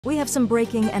We have some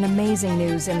breaking and amazing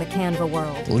news in the Canva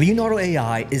world. Leonardo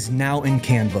AI is now in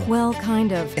Canva. Well,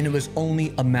 kind of. And it was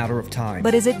only a matter of time.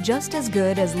 But is it just as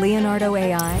good as Leonardo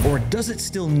AI? Or does it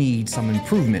still need some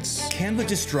improvements? Canva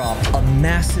just dropped a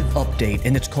massive update,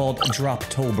 and it's called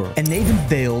Droptober. And they've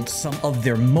unveiled some of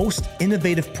their most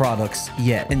innovative products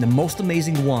yet. And the most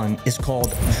amazing one is called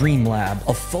Dreamlab,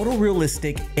 a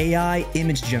photorealistic AI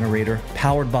image generator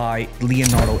powered by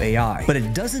Leonardo AI. But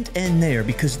it doesn't end there,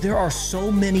 because there are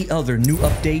so many other new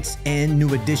updates and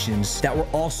new additions that were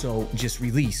also just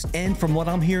released. And from what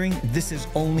I'm hearing, this is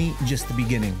only just the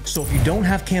beginning. So if you don't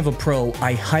have Canva Pro,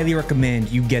 I highly recommend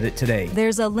you get it today.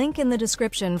 There's a link in the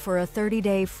description for a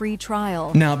 30-day free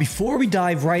trial. Now, before we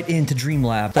dive right into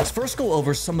Dreamlab, let's first go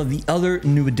over some of the other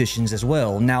new additions as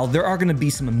well. Now, there are going to be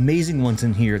some amazing ones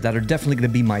in here that are definitely going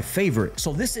to be my favorite.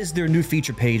 So this is their new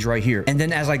feature page right here. And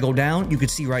then as I go down, you can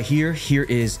see right here, here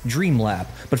is Dreamlab.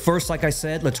 But first, like I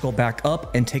said, let's go back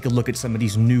up and take a look at some of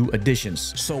these new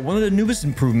additions. So one of the newest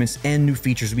improvements and new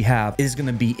features we have is going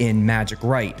to be in Magic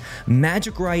Write.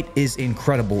 Magic Write is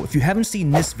incredible. If you haven't seen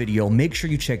this video, make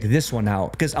sure you check this one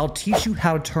out, because I'll teach you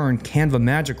how to turn Canva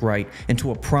Magic Write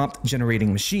into a prompt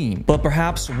generating machine. But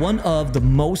perhaps one of the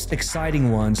most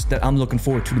exciting ones that I'm looking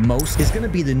forward to the most is going to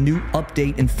be the new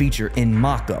update and feature in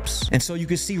mockups. And so you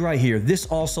can see right here, this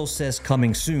also says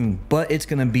coming soon, but it's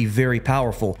going to be very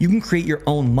powerful. You can create your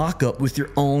own mockup with your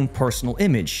own personal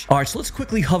image. All right, so let's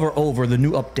quickly hover over the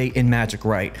new update in Magic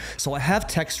Write. So I have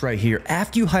text right here.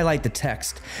 After you highlight the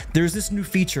text, there's this new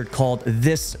feature called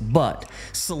This But.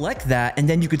 Select that, and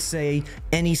then you could say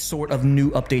any sort of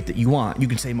new update that you want. You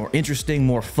can say more interesting,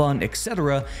 more fun,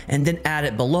 etc., and then add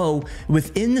it below.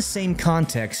 Within the same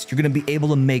context, you're going to be able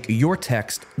to make your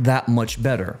text that much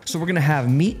better. So we're going to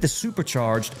have Meet the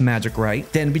Supercharged Magic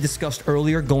Write. Then we discussed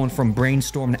earlier going from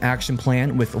brainstorm to action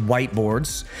plan with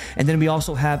whiteboards. And then we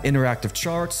also have interactive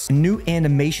charts, new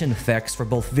animation effects for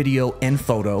both video and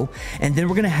photo, and then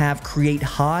we're going to have create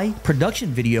high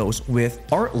production videos with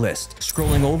art list.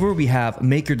 Scrolling over, we have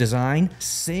make your design,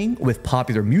 sing with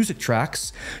popular music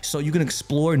tracks, so you can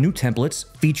explore new templates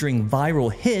featuring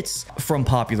viral hits from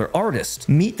popular artists.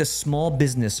 Meet the small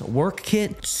business work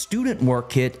kit, student work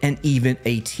kit, and even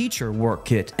a teacher work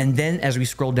kit. And then as we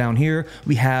scroll down here,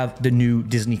 we have the new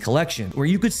Disney collection, where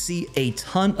you could see a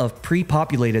ton of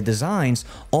pre-populated designs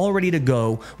all ready to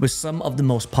go with some of the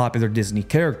most popular Disney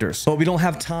characters. But we don't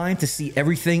have time to see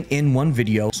everything in one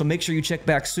video, so make sure you check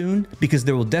back soon, because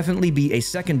there will definitely be a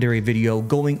secondary video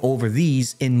going over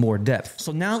these in more depth.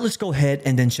 So now let's go ahead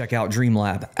and then check out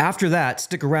Dreamlab. After that,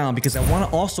 stick around, because I want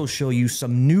to also show you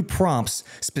some new prompts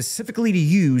specifically to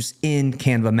use in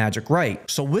Canva Magic Write.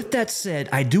 So with that said,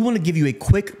 I do want to give you a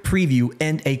quick preview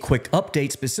and a quick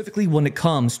update specifically when it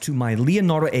comes to my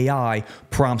Leonardo AI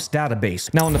prompts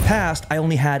database. Now in the past, I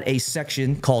only had a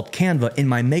section called Canva in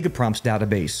my mega prompts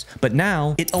database, but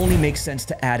now it only makes sense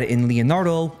to add it in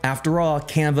Leonardo. After all,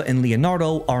 Canva and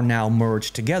Leonardo are now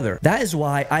merged together. That is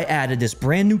why I added this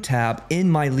brand new tab in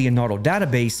my Leonardo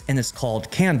database, and it's called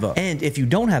Canva. And if you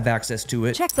don't have access to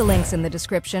it, check the links in the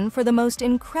description for the most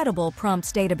incredible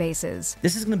prompts databases.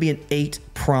 This is going to be an 8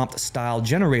 prompt style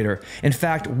generator. In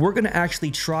fact, we're going to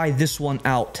actually try this one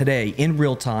out today in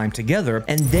real time together,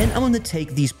 and then I'm going to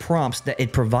take these prompts that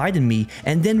it provided me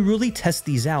and then really test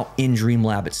these out in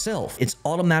Dreamlab itself. It's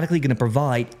automatically going to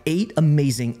provide 8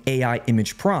 amazing AI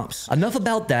image prompts. Enough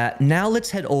about that. Now let's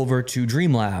head over to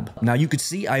Dreamlab. Now you could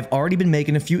see I've already been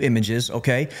making a few images,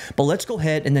 okay? But let's go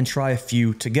ahead and then try a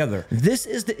few together. This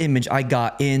is the image I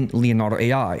got in Leonardo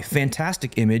AI.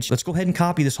 Fantastic image. Let's go ahead and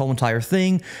copy this whole entire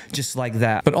thing just like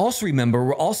that. But also remember,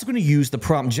 we're also going to use the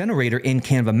prompt generator in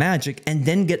Canva Magic and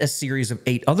then get a series of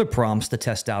 8 other prompts to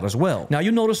test out as well. Now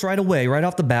you'll notice right away, right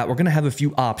off the bat, we're going to have a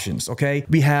few options, okay?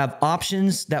 We have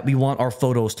options that we want our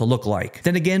photos to look like.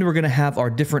 Then again, we're going to have our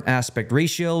different aspect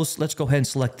ratios. Let's go ahead and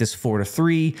select this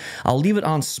 4:3. I'll leave it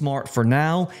on smart for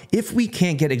now. If we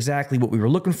can't get exactly what we were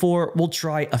looking for, we'll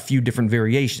try a few different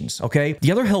variations, okay?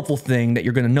 The other helpful thing that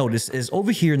you're going to notice is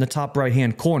over here in the top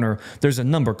right-hand corner, there's a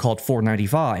number called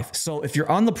 495. So if you're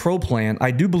on the Pro plan,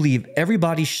 I do believe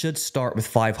everybody should start with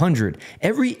 500.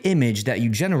 Every image that you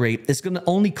generate is going to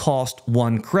only cost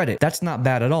 1 credit. That's not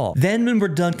bad at all. Then when we're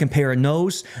done comparing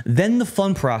those, then the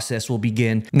fun process will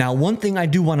begin. Now, one thing I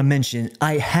do want to mention,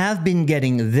 I have been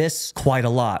getting this quite a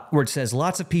lot, where it says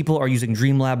lots of people are using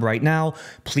Dreamlab right now.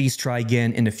 Please try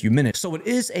again in a few minutes. So it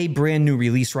is a brand new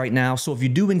release right now. So if you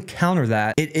do encounter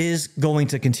that, it is going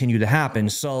to continue to happen.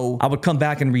 So I would come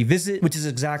back and revisit, which is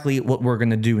exactly what we're going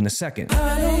to do in a second.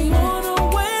 I don't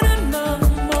wanna wait another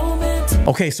moment.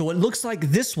 Okay, so it looks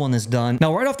like this one is done.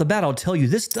 Now, right off the bat, I'll tell you,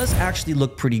 this does actually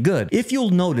look pretty good. If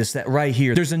you'll notice that right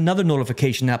here, there's another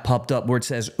notification that popped up where it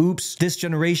says, oops, this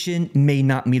generation may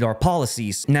not meet our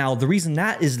policies. Now, the reason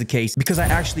that is the case, because I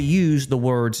actually use the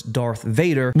words Darth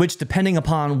Vader, which depending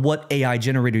upon what AI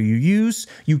generator you use,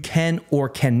 you can or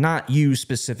cannot use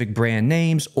specific brand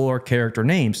names or character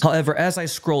names. However, as I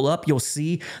scroll up, you'll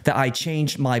see that I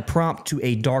changed my prompt to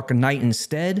a Dark Knight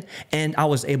instead, and I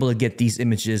was able to get these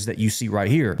images that you see right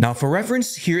here. Now, for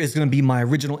reference, here is going to be my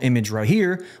original image right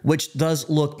here, which does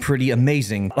look pretty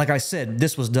amazing. Like I said,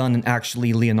 this was done in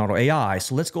actually Leonardo AI.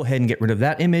 So let's go ahead and get rid of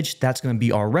that image. That's going to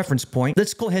be our reference point.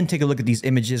 Let's go ahead and take a look at these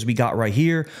images we got right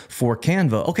here for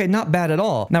Canva. Okay, not bad at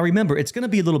all. Now remember, it's going to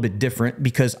be a little bit different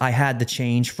because I had the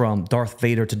change from Darth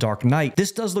Vader to Dark Knight.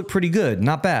 This does look pretty good,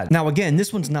 not bad. Now again,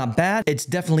 this one's not bad. It's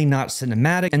definitely not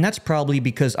cinematic, and that's probably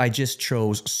because I just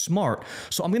chose smart.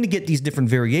 So I'm going to get these different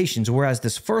variations, whereas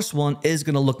this first one is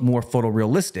going to look more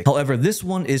photorealistic. However, this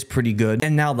one is pretty good.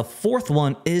 And now the fourth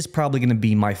one is probably going to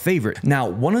be my favorite. Now,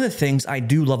 one of the things I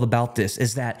do love about this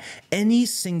is that any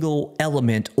single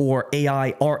element or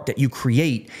AI art that you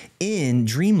create in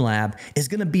Dreamlab is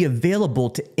going to be available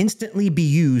to instantly be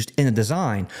used in a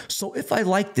design. So if I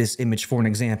like this image, for an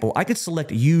example, I could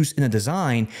select use in a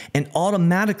design, and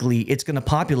automatically it's going to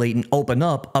populate and open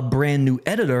up a brand new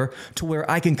editor to where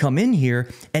I can come in here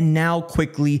and now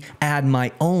quickly add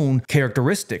my own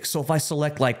characteristics. So if I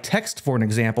select like text, for an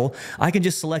example, I can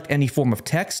just select any form of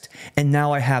text, and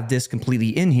now I have this completely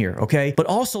in here, okay? But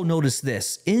also notice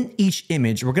this, in each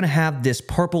image, we're gonna have this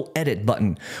purple edit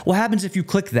button. What happens if you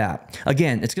click that?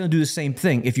 Again, it's gonna do the same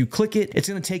thing. If you click it, it's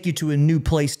gonna take you to a new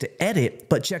place to edit,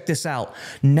 but check this out.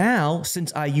 Now,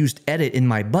 since I used edit in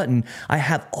my button, I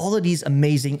have all of these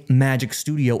amazing Magic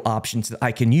Studio options that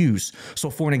I can use. So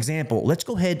for an example, let's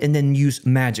go ahead and then use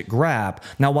Magic Grab.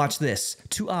 Now watch this,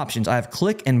 two options. I have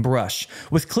click and brush.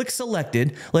 With click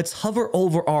selected, let's hover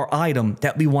over our item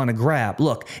that we want to grab.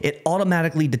 Look, it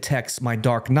automatically detects my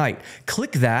Dark Knight.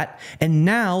 Click that, and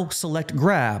now select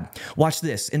grab. Watch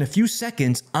this. In a few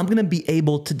seconds, I'm going to be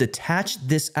able to detach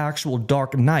this actual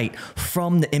Dark Knight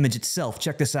from the image itself.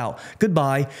 Check this out.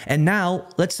 Goodbye. And now,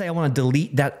 let's say I want to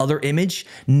delete that other image.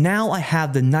 Now I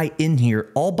have the knight in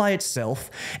here all by itself,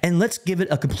 and let's give it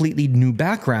a completely new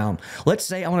background. Let's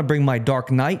say I want to bring my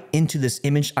Dark Knight into this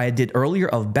image I did earlier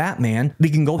of Batman. We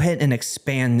can go ahead and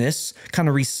expand this, kind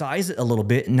of resize it a little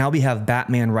bit. Now we have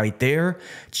Batman right there.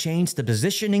 Change the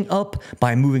positioning up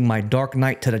by moving my Dark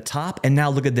Knight to the top. And now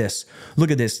look at this.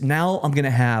 Look at this. Now I'm going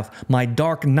to have my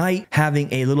Dark Knight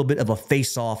having a little bit of a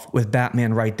face-off with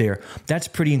Batman right there. That's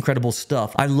pretty incredible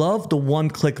stuff. I love the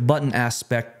one-click button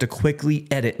aspect to quickly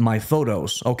edit my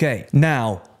photos. Okay,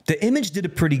 now, the image did a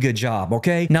pretty good job,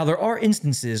 okay? Now, there are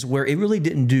instances where it really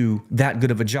didn't do that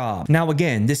good of a job. Now,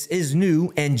 again, this is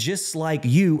new, and just like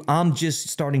you, I'm just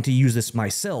starting to use this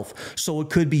myself. So it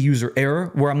could be user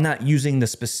error, where I'm not using the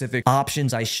specific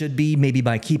options I should be, maybe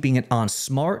by keeping it on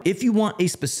smart. If you want a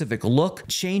specific look,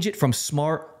 change it from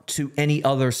smart to any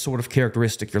other sort of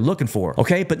characteristic you're looking for.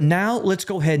 Okay, but now let's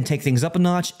go ahead and take things up a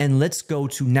notch, and let's go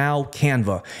to now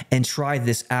Canva and try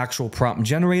this actual prompt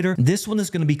generator. This one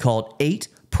is going to be called 8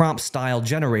 prompt style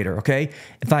generator. Okay,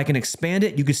 if I can expand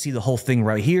it, you can see the whole thing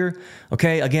right here.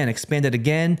 Okay, again, expand it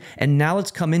again, and now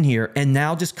let's come in here and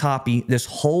now just copy this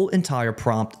whole entire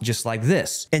prompt just like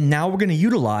this. And now we're going to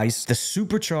utilize the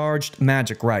supercharged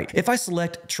Magic Write. If I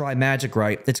select try Magic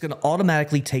Write, it's going to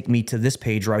automatically take me to this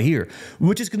page right here,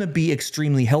 which is going to be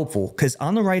extremely helpful because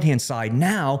on the right hand side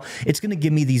now it's going to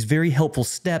give me these very helpful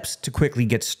steps to quickly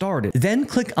get started. Then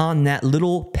click on that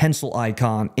little pencil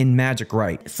icon in Magic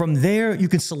Write. From there, you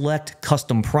can select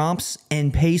custom prompts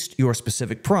and paste your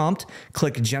specific prompt,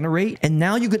 click generate, and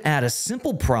now you can add a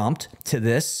simple prompt to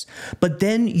this, but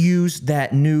then use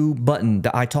that new button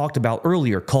that I talked about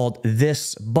earlier called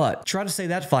this but. Try to say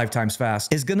that 5 times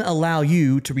fast. Is going to allow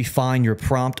you to refine your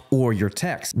prompt or your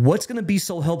text. What's going to be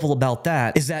so helpful about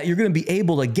that is that you're going to be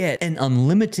able to get an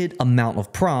unlimited amount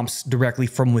of prompts directly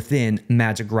from within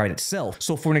Magic Write itself.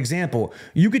 So for an example,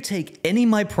 you could take any of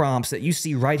my prompts that you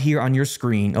see right here on your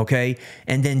screen, okay,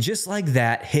 and then just like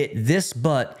that, hit this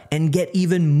but and get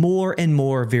even more and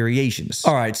more variations.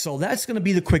 All right, so that's going to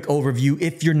be the quick overview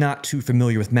if you're not too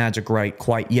familiar with Magic Write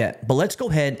quite yet. But let's go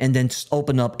ahead and then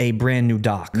open up a brand new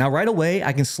doc. Now, right away,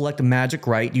 I can select Magic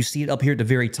Write. You see it up here at the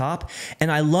very top.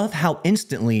 And I love how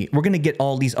instantly we're going to get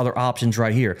all these other options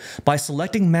right here. By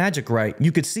selecting Magic Write,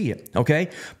 you could see it, okay?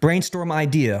 Brainstorm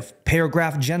idea,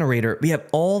 paragraph generator. We have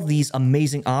all these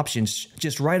amazing options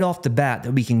just right off the bat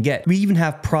that we can get. We even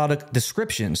have product description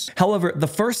descriptions. However, the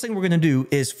first thing we're going to do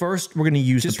is first we're going to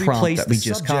use the prompt that we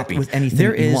just copied with anything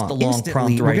there is the long prompt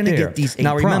right there. We're going to get these 8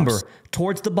 prompts. Now remember,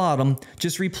 towards the bottom,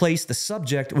 just replace the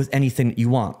subject with anything that you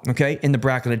want, okay? In the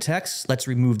bracketed text, let's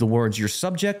remove the words your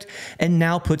subject and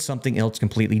now put something else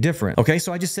completely different, okay?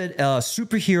 So I just said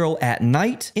superhero at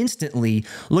night. Instantly,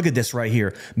 look at this right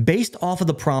here. Based off of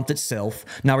the prompt itself,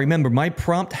 now remember, my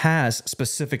prompt has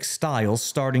specific styles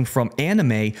starting from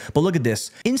anime, but look at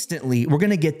this. Instantly, we're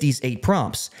gonna get these 8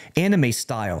 prompts. Anime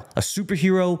style, a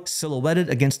superhero silhouetted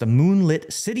against a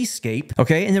moonlit cityscape,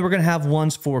 okay? And then we're gonna have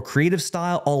ones for creative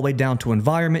style all the way down to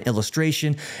environment,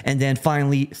 illustration, and then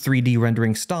finally 3D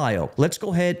rendering style. Let's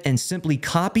go ahead and simply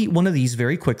copy one of these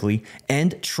very quickly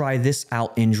and try this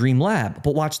out in Dreamlab.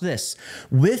 But watch this.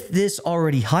 With this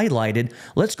already highlighted,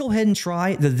 let's go ahead and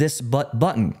try the this but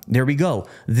button. There we go.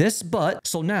 This but.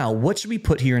 So now what should we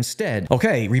put here instead?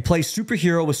 Okay, replace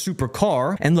superhero with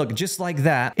supercar. And look, just like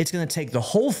that, it's going to take the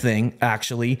whole thing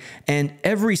actually, and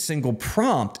every single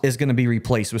prompt is going to be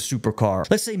replaced with supercar.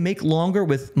 Let's say make longer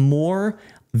with more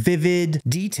vivid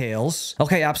details.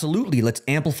 Okay, absolutely. Let's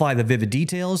amplify the vivid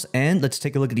details and let's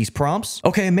take a look at these prompts.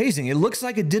 Okay, amazing. It looks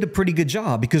like it did a pretty good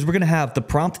job because we're going to have the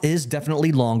prompt is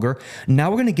definitely longer. Now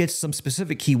we're going to get some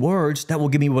specific keywords that will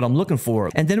give me what I'm looking for.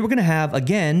 And then we're going to have,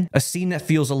 again, a scene that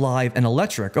feels alive and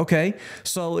electric. Okay,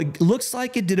 so it looks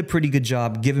like it did a pretty good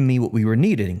job giving me what we were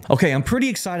needing. Okay, I'm pretty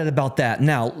excited about that.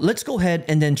 Now, let's go ahead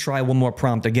and then try one more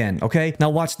prompt again. Okay, now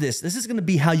watch this. This is going to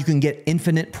be how you can get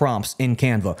infinite prompts in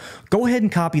Canva. Go ahead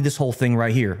and copy this whole thing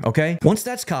right here, okay? Once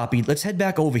that's copied, let's head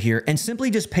back over here and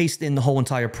simply just paste in the whole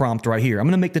entire prompt right here. I'm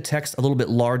gonna make the text a little bit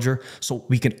larger so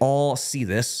we can all see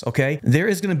this, okay? There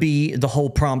is gonna be the whole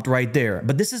prompt right there,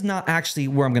 but this is not actually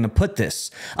where I'm gonna put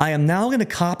this. I am now gonna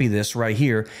copy this right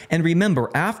here, and remember,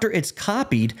 after it's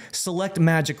copied, select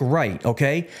Magic Write,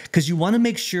 okay? Because you wanna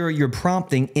make sure you're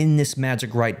prompting in this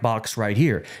Magic Write box right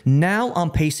here. Now I'm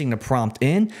pasting the prompt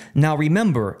in. Now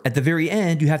remember, at the very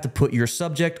end, you have to put your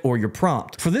subject or your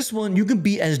prompt. For this one, you can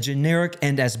be as generic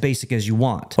and as basic as you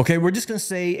want. Okay, we're just gonna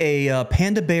say a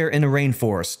panda bear in a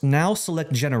rainforest. Now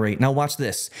select generate. Now watch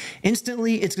this.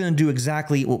 Instantly, it's gonna do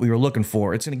exactly what we were looking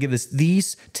for. It's gonna give us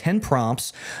these 10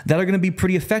 prompts that are gonna be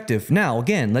pretty effective. Now,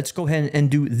 again, let's go ahead and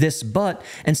do this but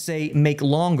and say make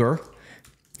longer,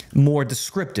 more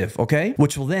descriptive, okay?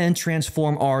 Which will then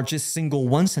transform our just single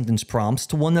 1-sentence prompts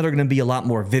to one that are going to be a lot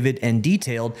more vivid and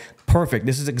detailed. Perfect.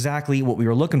 This is exactly what we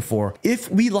were looking for.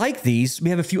 If we like these, we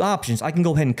have a few options. I can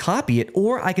go ahead and copy it,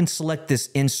 or I can select this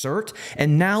insert,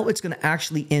 and now it's going to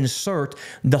actually insert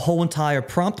the whole entire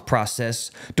prompt process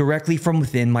directly from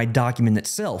within my document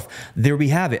itself. There we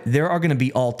have it. There are going to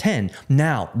be all 10.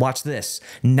 Now, watch this.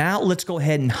 Now let's go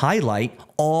ahead and highlight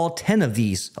all 10 of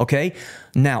these, okay?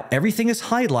 Now, everything is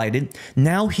highlighted.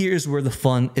 Now, here's where the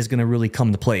fun is going to really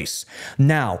come to place.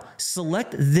 Now,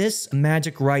 select this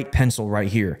Magic Write pencil right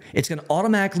here. It's going to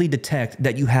automatically detect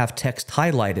that you have text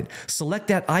highlighted. Select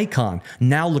that icon.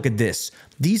 Now, look at this.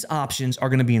 These options are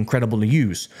going to be incredible to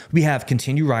use. We have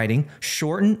continue writing,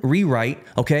 shorten, rewrite,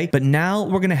 okay? But now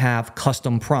we're going to have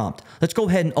custom prompt. Let's go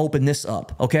ahead and open this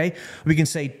up, okay? We can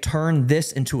say turn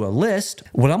this into a list.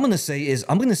 What I'm going to say is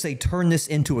I'm going to say turn this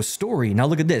into a story. Now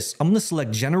look at this. I'm going to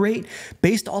select generate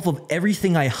based off of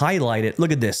everything I highlighted.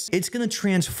 Look at this. It's going to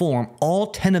transform all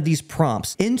 10 of these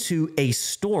prompts into a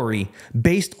story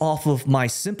based off of my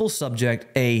simple subject,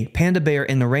 a panda bear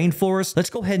in the rainforest.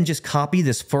 Let's go ahead and just copy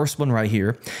this first one right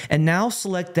here. And now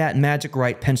select that Magic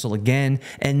Write pencil again,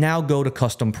 and now go to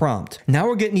custom prompt. Now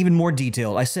we're getting even more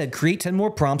detailed. I said create 10 more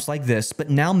prompts like this, but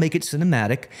now make it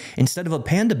cinematic. Instead of a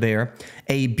panda bear,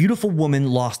 a beautiful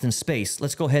woman lost in space.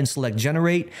 Let's go ahead and select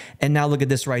generate, and now look at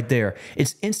this right there.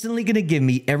 It's instantly going to give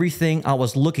me everything I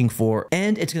was looking for,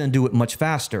 and it's going to do it much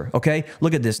faster, okay?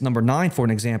 Look at this, number 9 for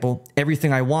an example,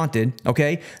 everything I wanted,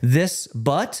 okay? This,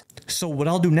 but, so what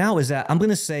I'll do now is that I'm going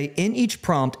to say in each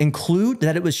prompt, include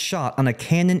that it was shot on a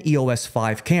Canon EOS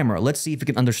 5 camera. Let's see if we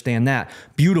can understand that.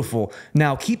 Beautiful.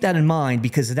 Now keep that in mind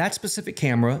because that specific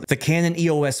camera, the Canon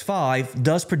EOS 5,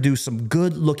 does produce some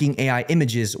good looking AI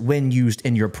images when used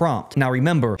in your prompt. Now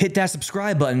remember, hit that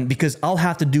subscribe button because I'll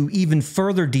have to do even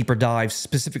further deeper dives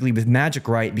specifically with Magic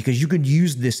Write because you could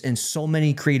use this in so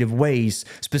many creative ways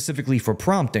specifically for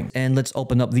prompting. And let's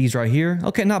open up these right here.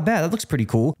 Okay, not bad. That looks pretty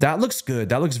cool. That looks good.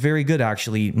 That looks very very good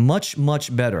actually.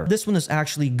 Much better. This one is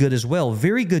actually good as well.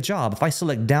 Very good job. If I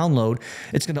select download,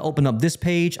 it's going to open up this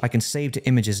page. I can save to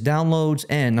images downloads,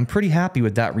 and I'm pretty happy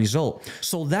with that result.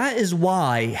 So that is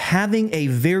why having a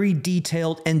very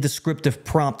detailed and descriptive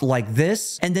prompt like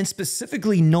this, and then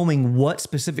specifically knowing what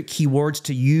specific keywords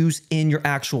to use in your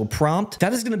actual prompt,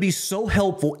 that is going to be so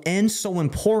helpful and so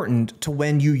important to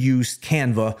when you use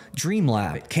Canva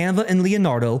Dreamlab. Canva and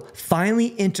Leonardo finally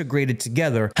integrated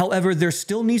together. However, there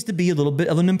still needs to be a little bit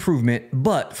of an improvement,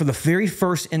 but for the very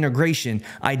first integration,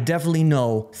 I definitely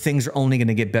know things are only going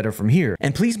to get better from here.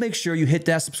 And please make sure you hit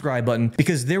that subscribe button,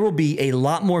 because there will be a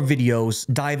lot more videos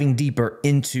diving deeper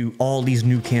into all these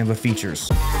new Canva features.